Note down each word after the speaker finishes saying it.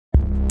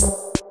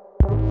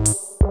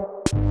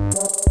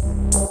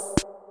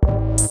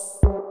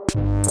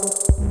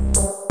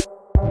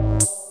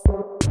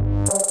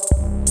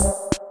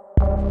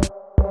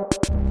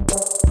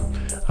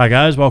Hi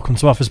guys, welcome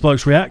to Office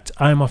Blokes React.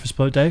 I'm Office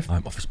Bloke Dave.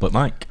 I'm Office Bloke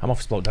Mike. I'm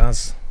Office Bloke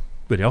Daz.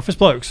 We're the Office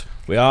Blokes.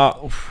 We are.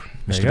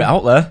 Missed a bit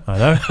out there. I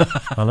know.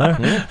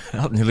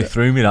 That nearly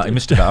threw me. That he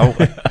missed a bit out.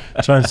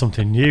 Trying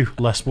something new,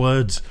 less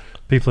words.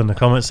 People in the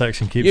comment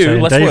section keep You,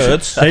 saying less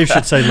words. Dave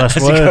should say less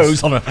As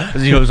words.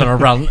 he goes on a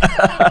rant.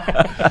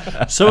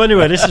 So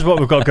anyway, this is what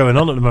we've got going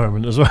on at the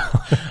moment as well.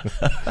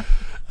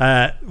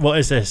 What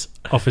is this?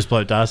 Office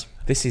Bloke Daz.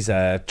 This is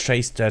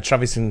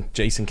Travis and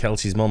Jason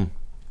Kelce's mum.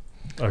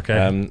 Okay.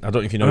 I don't know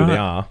if you know who they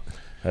are.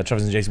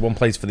 Travis and Jason. One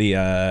plays for the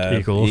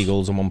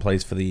Eagles and one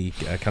plays for the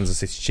Kansas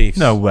City Chiefs.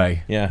 No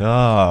way. Yeah.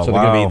 Oh, so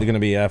wow. they're going to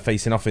be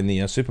facing off in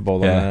the Super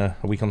Bowl on a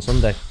week on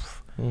Sunday.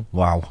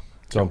 Wow.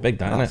 So big,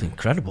 that, That's isn't it?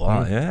 incredible.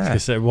 Yeah.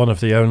 It's one of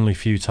the only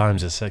few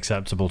times it's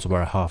acceptable to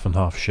wear a half and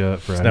half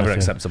shirt for It's anything. never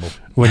acceptable.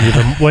 When you're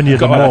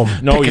the mum.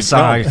 No, Pick a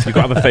side. You've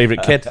got to have a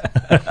favourite kid.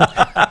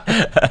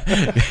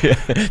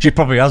 She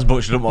probably has, but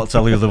she doesn't want to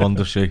tell the other one,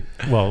 does she?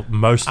 Well,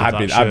 most of I'd that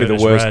be shirt the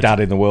is worst red. dad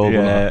in the world.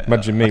 Yeah.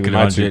 Imagine me I with can my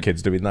two imagine.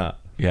 kids doing that.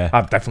 Yeah.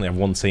 I'd definitely have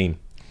one team.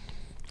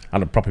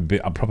 And I'd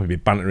probably be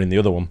bantering the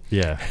other one.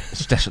 Yeah.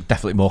 It's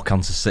definitely more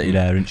Kansas City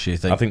there, isn't she?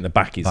 I think the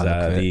back is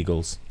the it.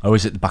 Eagles. Oh,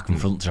 is it the back and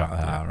front?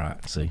 Right.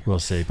 See. We'll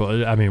see.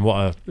 But I mean,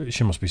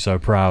 she must be so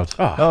proud.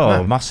 Oh,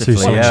 man. massively.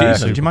 Two Yeah.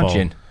 seasons, Could you Super Bowl.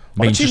 imagine?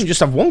 Why don't you just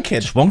have one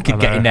kid? Just one kid I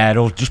know. getting there,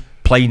 or just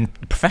playing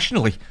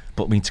professionally.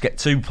 But I mean, to get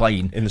two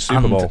playing In the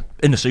Super Bowl.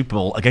 in the Super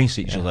Bowl against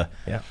each other.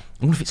 Yeah. I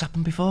wonder if it's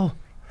happened before.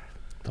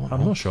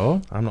 I'm not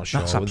sure. I'm not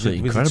sure. That's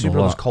absolutely was the incredible, two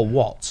brothers that. called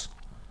what?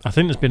 I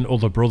think there's been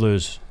other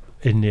brothers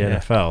in the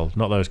NFL,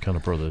 not those kind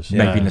of brothers.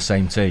 Maybe in the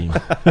same team.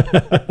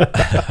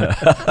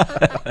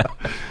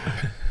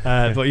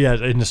 But yeah,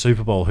 in the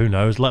Super Bowl, who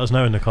knows? Let us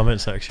know in the comment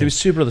section. There was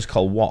two brothers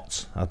called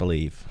Watts, I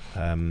believe,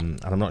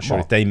 and I'm not sure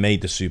if they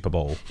made the Super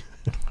Bowl.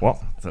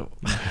 What?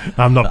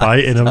 I'm not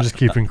biting. I'm just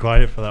keeping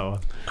quiet for that one.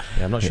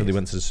 Yeah, I'm not sure they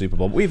went to the Super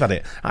Bowl. But we've had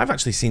it. I've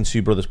actually seen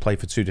two brothers play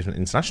for two different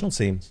international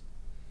teams.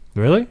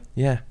 Really?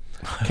 Yeah.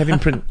 Kevin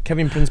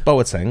Prince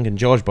Boateng and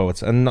George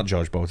Boateng, and not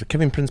George Boateng.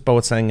 Kevin Prince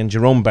Boateng and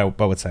Jerome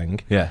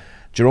Boateng. Yeah.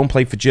 Jerome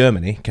played for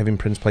Germany. Kevin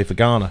Prince played for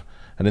Ghana.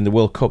 And in the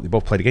World Cup, they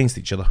both played against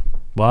each other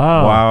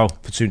Wow.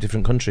 for two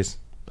different countries.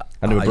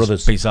 And they were That is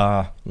brothers.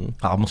 Bizarre.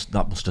 That must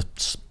have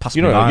passed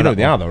You me by. know that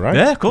they are one. though, right?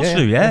 Yeah, of course Yeah, I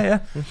do. Yeah.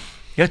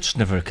 Yeah, it just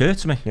never occurred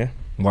to me. Yeah.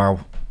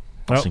 Wow.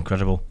 That's Well,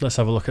 incredible. Let's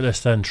have a look at this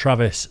then.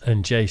 Travis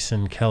and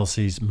Jason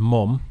Kelce's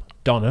mum,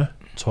 Donna,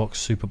 talks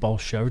Super Bowl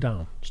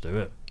Showdown. Let's do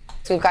it.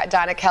 So we've got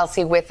Donna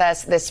Kelce with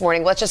us this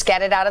morning. Let's just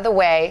get it out of the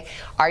way.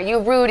 Are you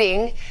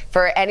rooting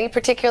for any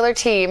particular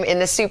team in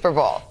the Super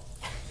Bowl?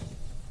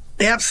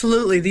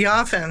 Absolutely, the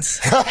offense.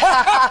 Every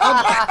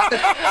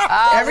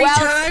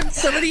time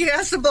somebody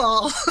has the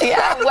ball.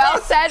 Yeah, well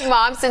said,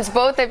 Mom, since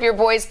both of your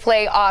boys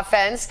play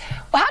offense.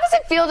 Well, how does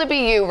it feel to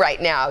be you right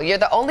now? You're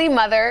the only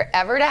mother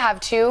ever to have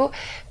two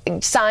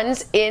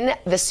sons in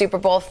the Super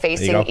Bowl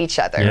facing each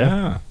other.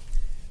 Yeah.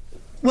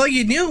 Well,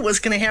 you knew it was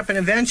going to happen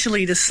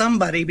eventually to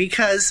somebody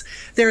because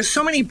there are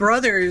so many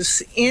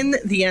brothers in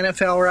the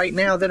NFL right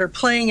now that are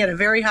playing at a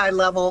very high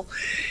level.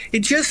 It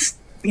just,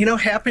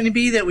 happened to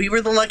be that we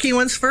were the lucky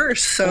ones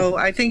first. So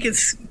I think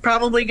it's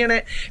probably going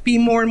to be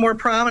more and more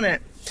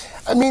prominent.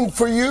 I mean,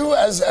 for you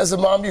as a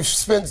mom, you've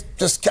spent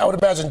I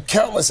would imagine,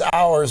 countless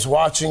hours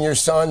watching your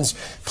sons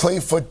play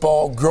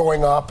football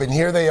growing up, and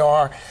here they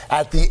are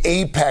at the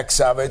apex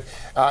of it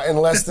in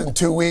less than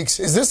 2 weeks.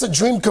 Is this a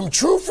dream come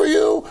true for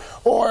you,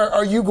 or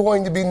are you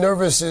going to be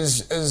nervous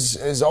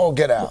as all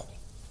get out?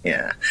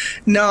 Yeah.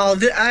 No,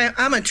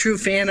 I'm a true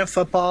fan of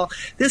football.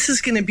 This is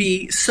going to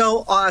be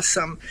so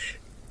awesome.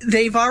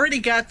 They've already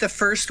got the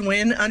first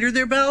win under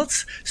their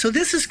belts, so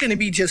this is going to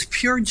be just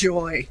pure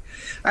joy.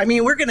 I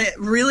mean, we're going to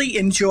really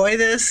enjoy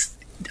this,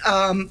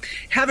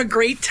 have a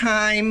great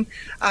time.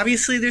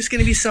 Obviously, there's going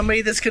to be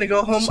somebody that's going to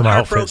go home Some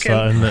outfits,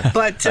 heartbroken, isn't it?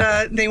 but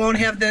they won't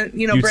have the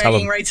tell bragging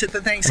them. rights at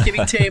the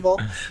Thanksgiving table.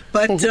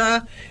 But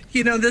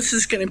this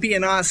is going to be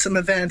an awesome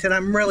event, and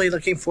I'm really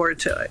looking forward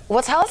to it.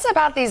 Well, tell us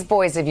about these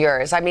boys of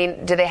yours. I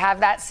mean, do they have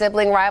that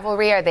sibling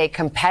rivalry? Are they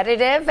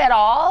competitive at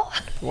all?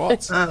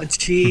 What? Oh,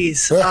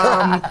 jeez.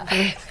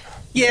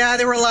 Yeah,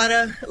 there were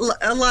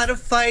a lot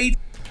of fights.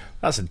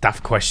 That's a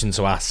daft question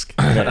to ask.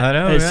 I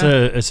know.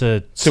 It's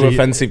a Two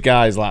offensive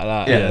guys like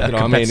that. Yeah, you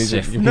know what I mean?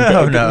 competitive.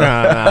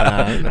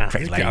 No.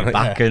 Pretty laid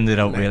back, and they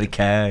don't really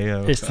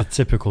care. It's the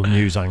typical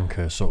news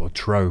anchor sort of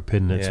trope,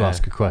 isn't it, to Yeah.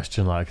 ask a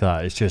question like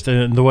that. It's just,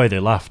 and the way they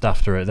laughed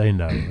after it, they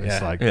know.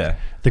 It's like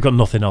they've got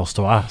nothing else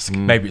to ask.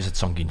 Maybe it's a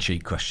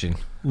tongue-in-cheek question.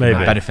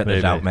 Maybe. Benefit of the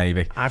Maybe. doubt,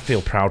 maybe. I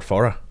feel proud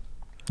for her.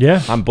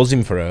 Yeah. I'm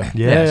buzzing for her.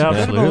 Yeah,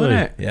 absolutely. Isn't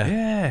it? Yeah.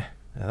 Yeah.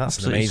 That's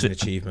Absolutely. an amazing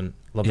achievement.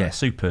 Love Yeah, it.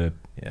 superb.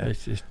 Yeah.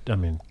 I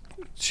mean,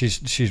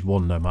 she's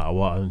won no matter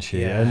what, hasn't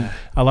she? Yeah. And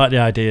I like the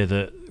idea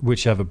that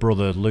whichever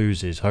brother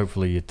loses,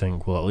 hopefully you'd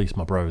think, well, at least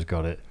my bro's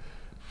got it.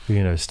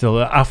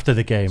 Still after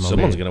the game.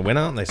 Someone's going to win,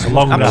 aren't they?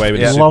 Long Someone's coming away with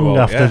the after- Super long Bowl.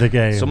 after the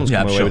game. Someone's Yeah,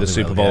 coming I'm away with sure the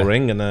they Super will, Bowl yeah.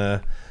 ring, and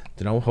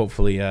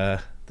hopefully the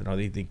don't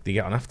know, they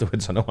get on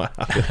afterwards. I know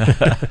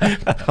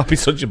I'll be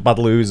such a bad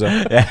loser.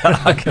 Yeah,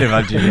 I can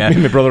imagine. Yeah, Me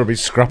and my brother will be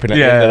scrapping at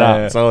the end of that.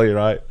 That's all you're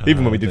right.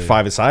 Even when we did dear.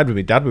 5-a-side with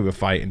my dad, we were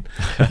fighting.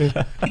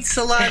 It's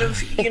a lot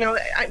of,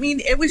 I mean,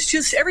 it was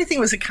just, everything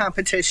was a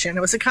competition.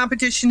 It was a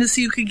competition to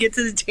see who could get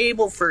to the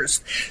table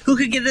first, who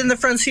could get in the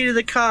front seat of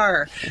the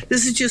car.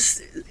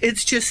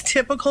 It's just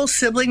typical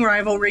sibling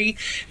rivalry.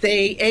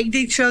 They egged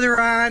each other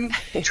on.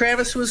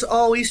 Travis was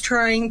always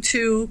trying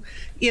to,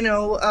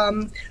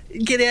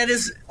 get at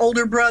his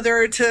older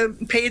brother to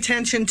pay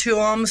attention to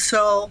him.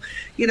 So,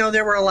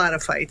 there were a lot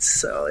of fights.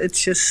 So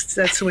it's just,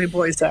 that's the way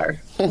boys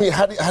are. I mean,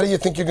 how do you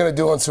think you're going to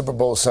do on Super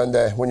Bowl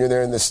Sunday when you're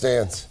there in the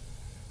stands?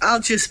 I'll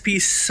just be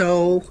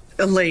so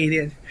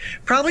elated.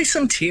 Probably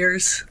some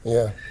tears.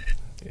 Yeah.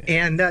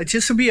 And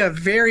just will be a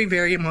very,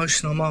 very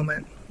emotional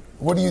moment.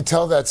 What do you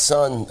tell that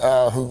son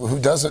who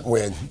doesn't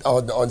win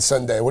on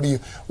Sunday? What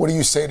do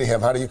you say to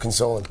him? How do you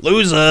console him?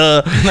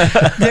 Loser.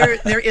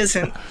 There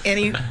isn't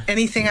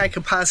anything I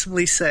could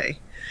possibly say.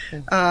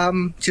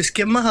 Just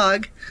give him a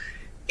hug,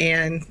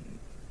 and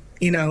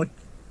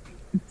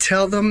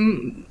tell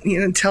them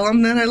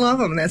that I love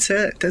them. That's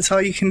it. That's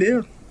all you can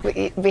do.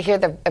 We hear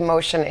the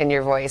emotion in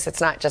your voice.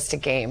 It's not just a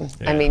game.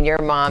 Yeah. I mean, your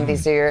mom,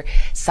 these are your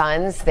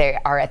sons. They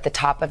are at the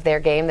top of their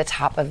game, the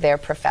top of their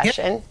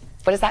profession. Yep.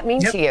 What does that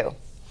mean to you?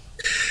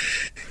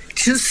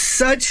 Just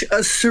such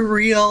a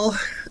surreal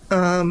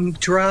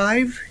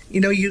drive.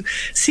 You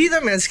see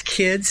them as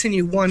kids and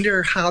you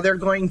wonder how they're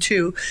going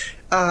to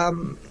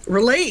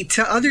relate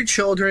to other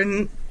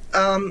children,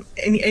 and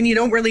you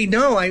don't really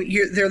know.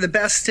 They're the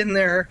best in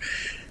their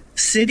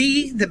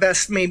city, the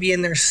best maybe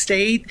in their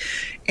state,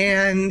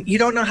 and you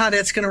don't know how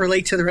that's going to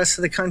relate to the rest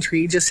of the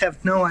country. You just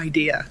have no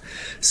idea.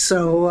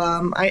 So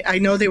I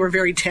know they were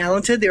very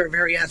talented, they were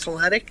very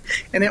athletic,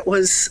 and it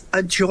was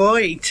a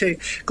joy to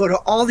go to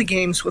all the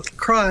games with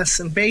lacrosse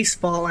and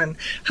baseball and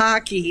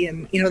hockey,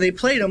 and they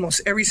played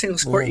almost every single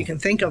sport you can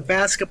think of,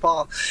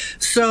 basketball.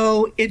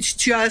 So it's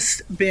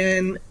just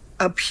been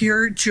a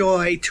pure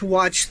joy to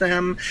watch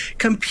them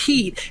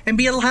compete and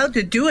be allowed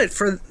to do it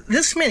for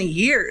this many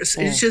years.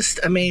 It's just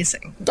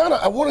amazing. Donna,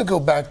 I want to go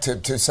back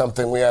to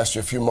something we asked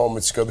you a few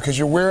moments ago, because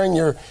you're wearing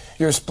your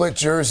split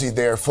jersey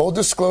there. Full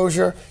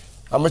disclosure,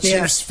 I'm a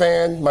Chiefs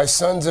fan. My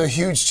son's a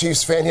huge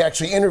Chiefs fan. He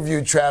actually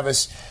interviewed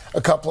Travis a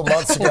couple of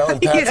months ago.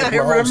 And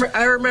Patrick Mahomes.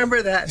 I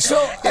remember that.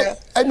 So,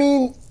 I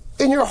mean,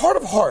 in your heart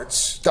of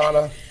hearts,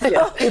 Donna,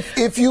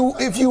 if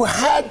you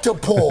had to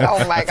pull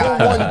for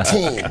one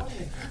team,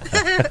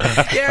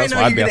 yeah, I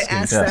know you're going to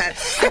ask that.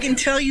 I can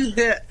tell you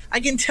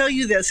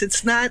this.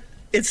 It's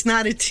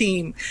not a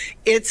team.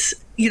 It's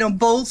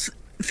both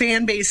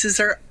fan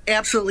bases are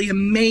absolutely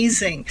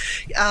amazing.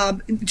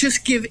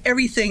 Just give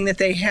everything that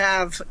they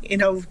have,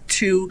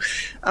 to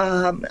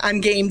on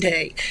game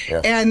day.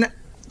 Yeah. And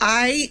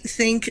I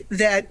think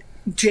that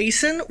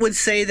Jason would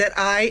say that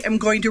I am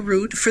going to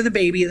root for the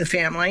baby of the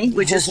family,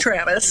 which is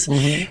Travis.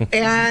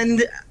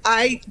 And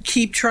I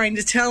keep trying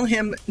to tell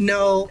him,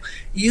 no,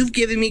 you've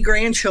given me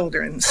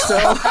grandchildren. So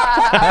it's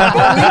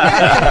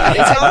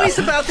always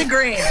about the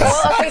grands.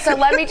 Well, okay, so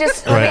let me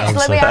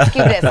ask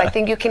you this. I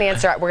think you can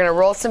answer it. We're going to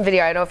roll some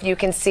video. I don't know if you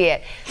can see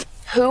it.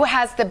 Who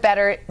has the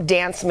better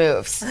dance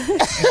moves,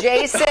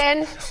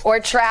 Jason or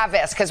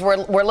Travis? Because we're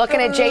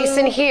looking at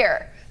Jason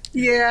here.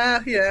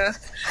 Yeah.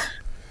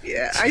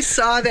 Yeah, I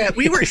saw that.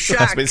 We were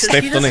shocked because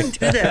he doesn't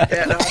do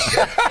that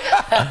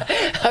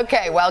often.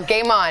 Okay, well,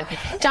 game on.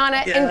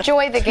 Donna,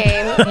 enjoy the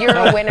game. You're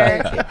a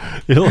winner.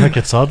 You look like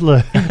a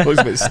toddler.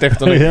 Looks a bit stiff,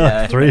 doesn't it?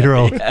 Yeah,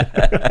 3-year-old.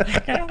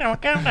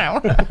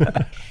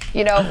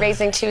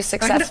 Raising two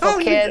successful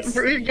kids.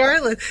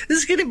 Regardless, this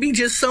is going to be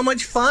just so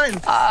much fun.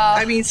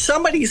 I mean,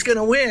 somebody's going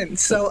to win.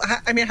 So,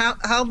 I mean,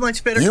 how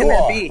much better can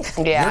that be?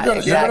 Yeah,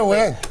 you're going to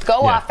win.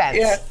 Go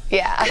offense.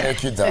 Yeah.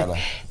 Thank you, Donna.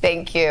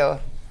 Thank you.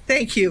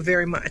 Thank you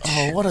very much.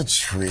 Oh, what a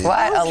treat.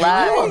 What a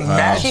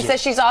love. She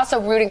says she's also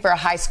rooting for a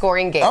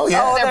high-scoring game. Oh,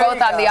 yeah. They're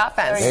both on the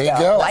offense. There you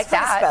go. Like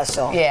that.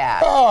 Special.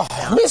 Yeah. Oh,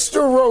 Mr.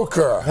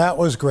 Roker. That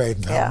was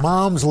great.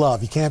 Mom's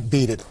love. You can't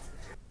beat it.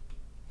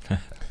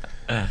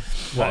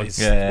 What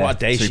a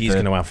day she's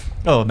going to have.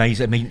 Oh,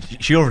 amazing. I mean,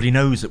 she already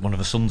knows that one of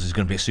her sons is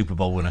going to be a Super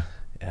Bowl winner.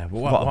 Yeah, but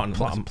what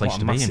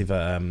a massive...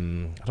 I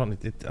don't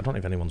know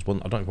if anyone's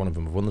won. I don't know if one of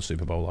them have won the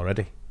Super Bowl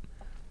already.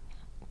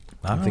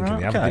 I'm thinking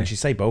they haven't. Didn't she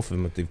say both of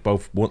them? They've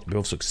both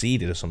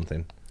succeeded or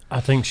something.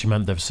 I think she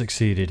meant they've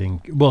succeeded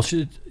in. Well,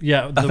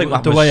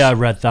 the way I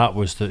read that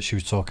was that she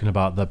was talking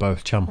about they're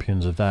both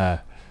champions of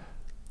their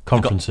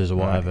conferences or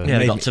whatever. Yeah,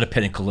 they got to the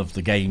pinnacle of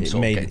the game. It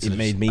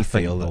made me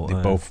feel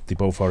that they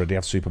both already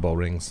have Super Bowl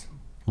rings.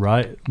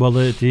 Right. Well,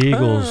 the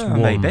Eagles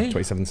won maybe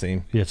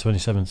 2017. Yeah,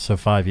 2017. So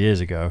 5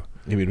 years ago.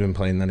 He would have been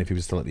playing then if he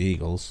was still at the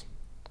Eagles.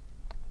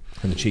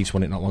 And the Chiefs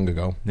won it not long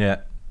ago.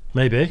 Yeah.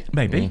 Maybe.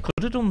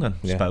 Could have done then,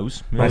 I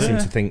suppose. I seem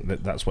to think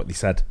that that's what they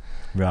said.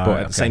 Right, but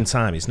at the same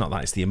time, it's not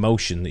that, it's the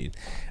emotion.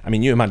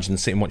 You imagine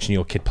sitting watching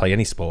your kid play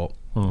any sport,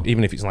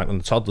 even if it's like when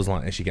the toddlers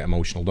like this, you get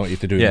emotional, don't you, if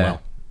they're doing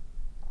well.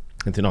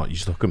 If they're not, you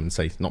just look at them and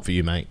say, not for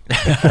you, mate.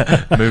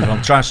 Move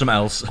on, try something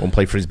else. Go and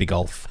play frisbee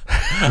golf.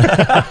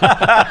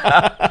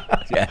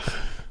 Yeah.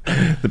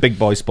 big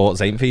boy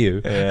sports ain't for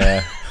you.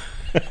 Yeah.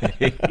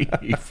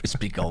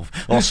 Frisbee golf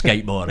or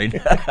skateboarding.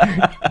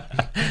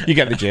 You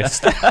get the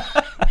gist.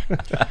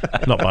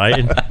 Not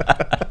biting.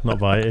 Not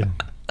biting.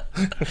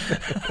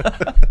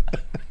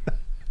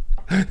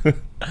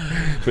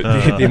 But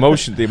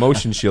the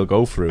emotion she'll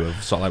go through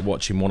of sort of like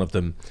watching one of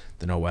them,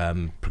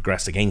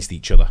 progress against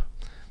each other.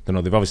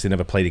 They've obviously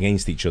never played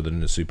against each other in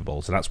the Super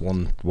Bowl, so that's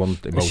one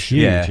emotion. It's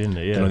huge, isn't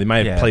it? Yeah. They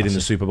may have played in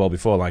the Super Bowl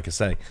before, like I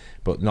say,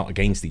 but not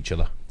against each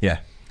other. Yeah.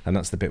 And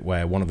that's the bit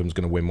where one of them's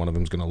going to win, one of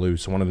them's going to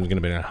lose. So one of them's going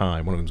to be in a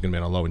high, one of them's going to be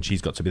in a low, and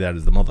she's got to be there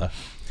as the mother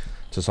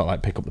to sort of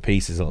like pick up the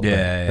pieces a little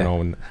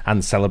bit,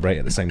 and celebrate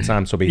at the same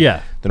time. So be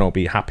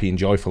happy and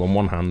joyful on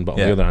one hand, but on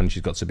the other hand,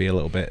 she's got to be a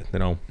little bit,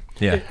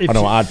 Yeah, I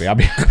know what I'd be. I'd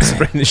be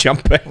spraying the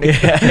champagne.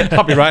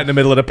 I'd be right in the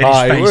middle of the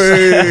party.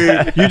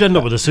 You'd end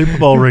up with a Super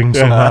Bowl ring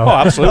somehow. Oh,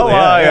 absolutely.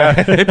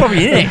 They're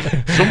probably in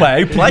it somewhere.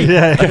 Who played?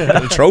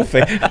 The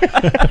trophy.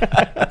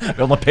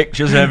 All the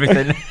pictures and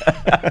everything.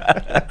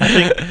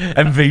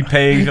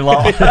 MVP, a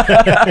lot.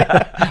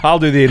 I'll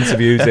do the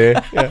interviews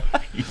here.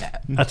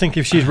 I think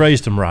if she's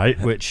raised them right,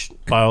 which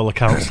by all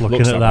accounts,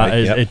 looking at that,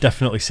 it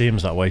definitely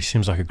seems that way. She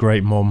seems like a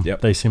great mum.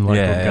 They seem like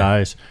good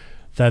guys.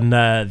 Then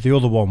the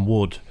other one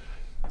would,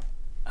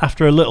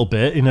 after a little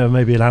bit,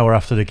 maybe an hour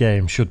after the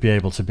game, should be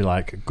able to be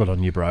like, good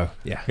on you, bro.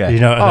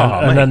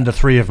 And then the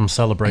three of them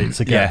celebrate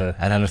together.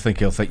 And then I think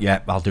he'll think,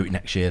 I'll do it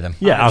next year then.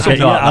 I'll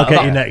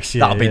get you next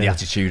year. That'll be the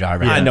attitude, I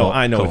reckon.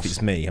 I know if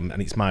it's me and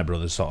it's my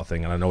brother's sort of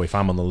thing, and I know if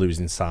I'm on the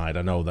losing side,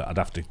 I know that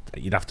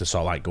you'd have to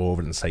sort of like go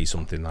over and say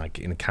something like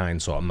in a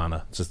kind sort of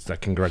manner, just a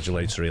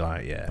congratulatory,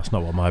 like, That's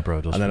not what my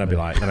bro does. And then I'd be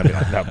like,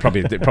 that'd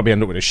probably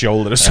end up with a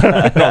shoulder or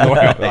something.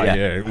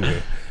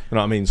 You know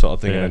what I mean, sort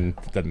of thing, and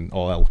then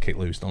all hell kick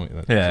loose, don't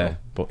you? Yeah.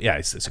 But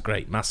it's a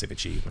great, massive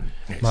achievement.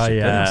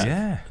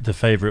 The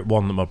favourite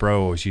one that my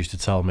bro always used to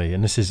tell me,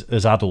 and this is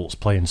as adults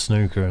playing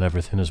snooker and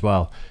everything as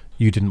well.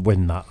 You didn't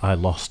win that, I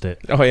lost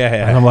it. Oh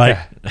yeah. And I'm like,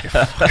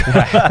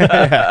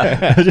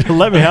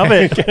 let me have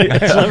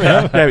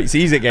it. No, it's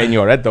easy getting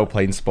your head though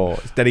playing sport.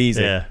 It's dead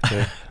easy.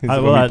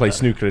 When we play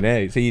snooker in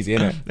here, it's easy,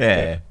 isn't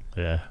it?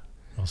 Yeah.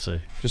 I'll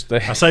see.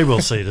 I say we'll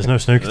see. There's no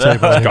snooker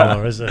table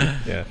anymore, is there?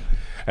 Yeah.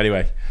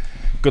 Anyway.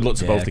 Good luck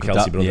to both the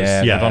Kelce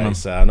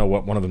brothers. I know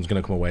one of them's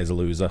going to come away as a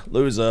loser.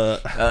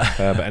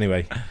 But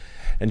anyway,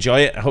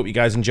 enjoy it. I hope you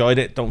guys enjoyed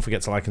it. Don't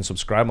forget to like and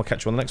subscribe. We'll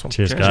catch you on the next one.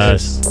 Cheers.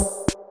 Guys.